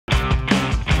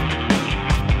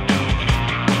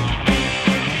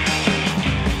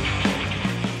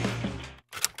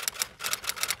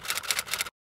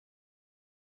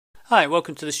Hi,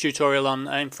 welcome to this tutorial on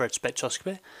infrared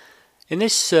spectroscopy. In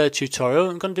this tutorial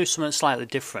I'm going to do something slightly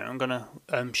different. I'm going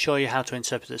to show you how to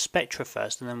interpret the spectra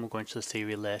first, and then we'll go into the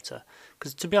theory later.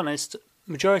 Because to be honest,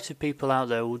 majority of people out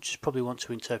there will just probably want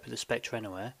to interpret the spectra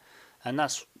anyway, and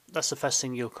that's the first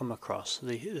thing you'll come across.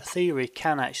 The theory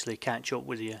can actually catch up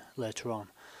with you later on.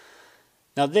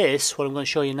 Now this, what I'm going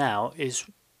to show you now, is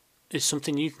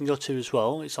something you can go to as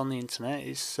well. It's on the internet.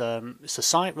 It's a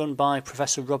site run by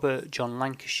Professor Robert John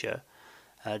Lancashire,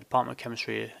 Department of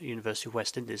Chemistry at University of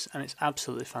West Indies, and it's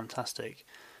absolutely fantastic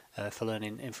for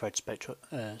learning infrared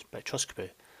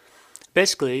spectroscopy.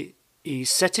 Basically, he's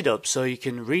set it up so you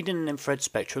can read in an infrared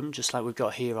spectrum, just like we've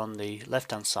got here on the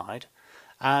left-hand side,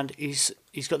 and he's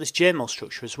got this JMOL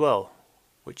structure as well,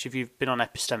 which if you've been on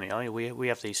epistemy, we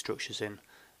have these structures in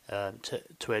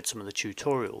to aid some of the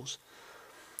tutorials.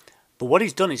 But what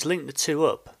he's done is linked the two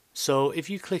up. So if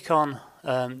you click on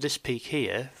this peak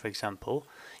here, for example,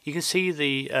 you can see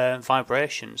the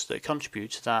vibrations that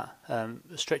contribute to that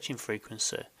stretching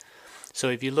frequency. So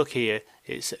if you look here,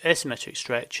 it's asymmetric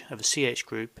stretch of a CH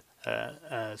group,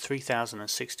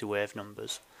 3060 wave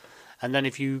numbers. And then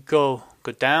if you go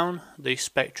down the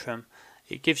spectrum,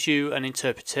 it gives you an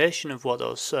interpretation of what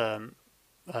those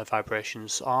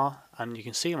vibrations are, and you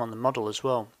can see them on the model as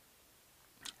well.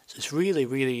 So it's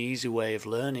really easy way of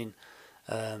learning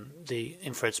the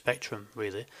infrared spectrum,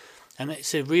 really, and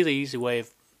it's a really easy way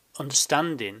of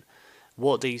understanding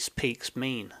what these peaks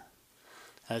mean.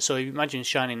 So if you imagine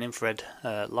shining infrared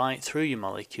light through your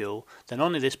molecule, then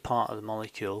only this part of the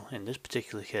molecule, in this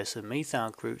particular case the methyl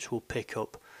groups, will pick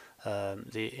up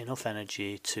enough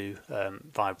energy to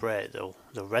vibrate. They'll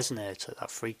resonate at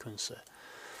that frequency.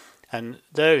 And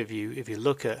there, if you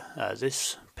look at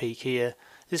this peak here,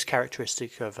 this is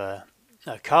characteristic of a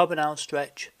carbonyl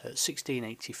stretch at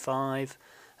 1685,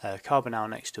 carbonyl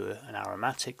next to an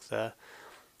aromatic there,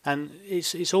 and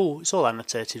it's all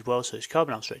annotated well. So it's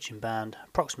carbonyl stretching band,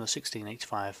 approximately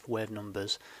 1685 wave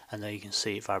numbers, and there you can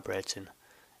see it vibrating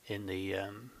in the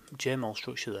JMOL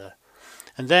structure there.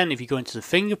 And then if you go into the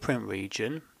fingerprint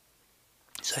region,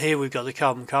 so here we've got the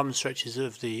carbon-carbon stretches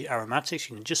of the aromatics.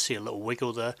 You can just see a little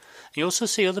wiggle there. And you also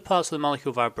see other parts of the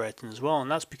molecule vibrating as well,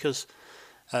 and that's because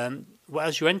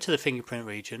as you enter the fingerprint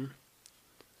region,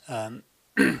 other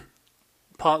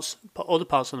parts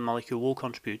of the molecule will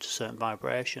contribute to certain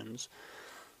vibrations.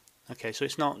 Okay, so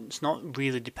it's not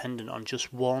really dependent on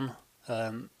just one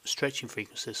stretching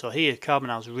frequency. So here,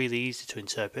 carbonyl is really easy to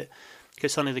interpret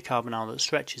because it's only the carbonyl that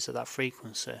stretches at that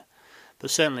frequency.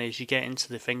 But certainly, as you get into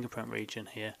the fingerprint region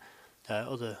here,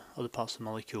 other parts of the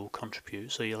molecule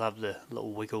contribute. So you'll have the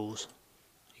little wiggles.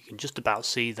 You can just about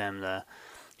see them there.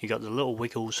 You got the little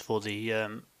wiggles for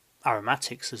the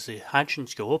aromatics as the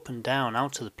hydrogens go up and down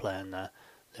out of the plane there.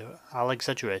 I'll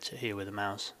exaggerate it here with the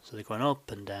mouse. So they're going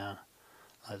up and down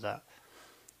like that.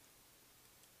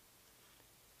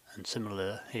 And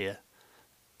similar here.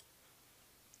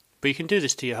 But you can do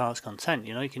this to your heart's content.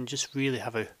 You can just really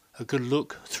have a good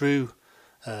look through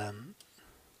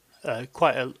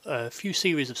quite a few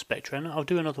series of spectra, and I'll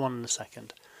do another one in a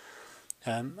second,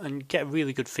 and get a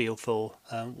really good feel for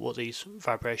what these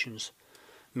vibrations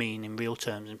mean in real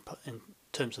terms, in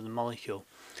terms of the molecule.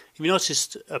 If you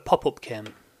noticed, a pop-up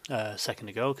came a second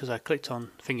ago because I clicked on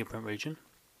fingerprint region.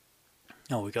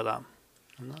 Oh, we got that,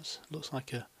 and that looks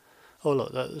like a, oh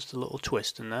look, there's the little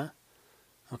twist in there.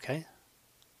 Okay.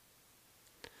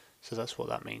 So that's what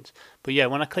that means. But yeah,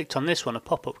 when I clicked on this one, a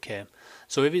pop-up came.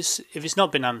 So if it's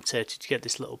not been annotated, you get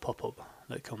this little pop-up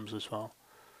that comes as well.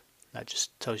 That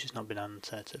just tells you it's not been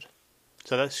annotated.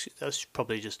 So that's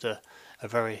probably just a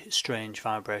very strange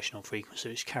vibrational frequency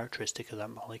which is characteristic of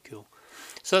that molecule.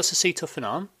 So that's the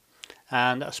C-phenon,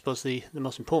 and I suppose the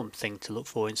most important thing to look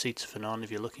for in C-phenon,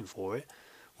 if you're looking for it,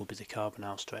 will be the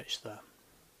carbonyl stretch there.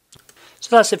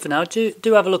 So that's it for now. Do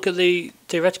have a look at the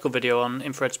theoretical video on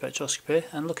infrared spectroscopy,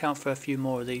 and look out for a few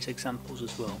more of these examples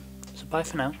as well. So bye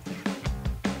for now.